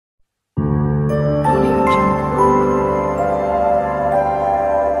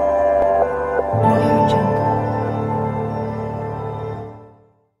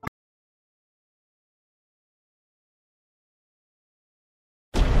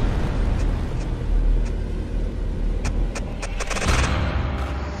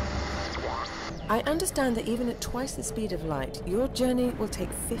I understand that even at twice the speed of light, your journey will take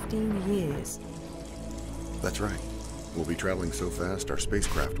 15 years. That's right. We'll be traveling so fast, our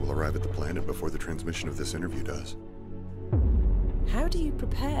spacecraft will arrive at the planet before the transmission of this interview does. How do you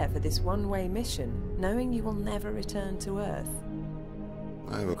prepare for this one-way mission, knowing you will never return to Earth?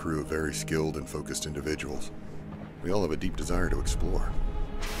 I have a crew of very skilled and focused individuals. We all have a deep desire to explore.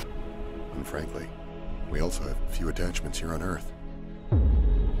 And frankly, we also have few attachments here on Earth.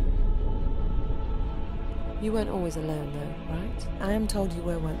 You weren't always alone, though, right? I am told you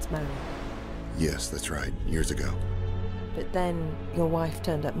were once married. Yes, that's right. Years ago. But then, your wife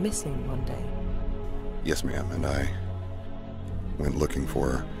turned up missing one day. Yes, ma'am, and I went looking for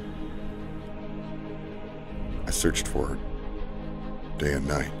her. I searched for her day and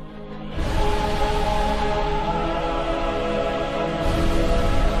night.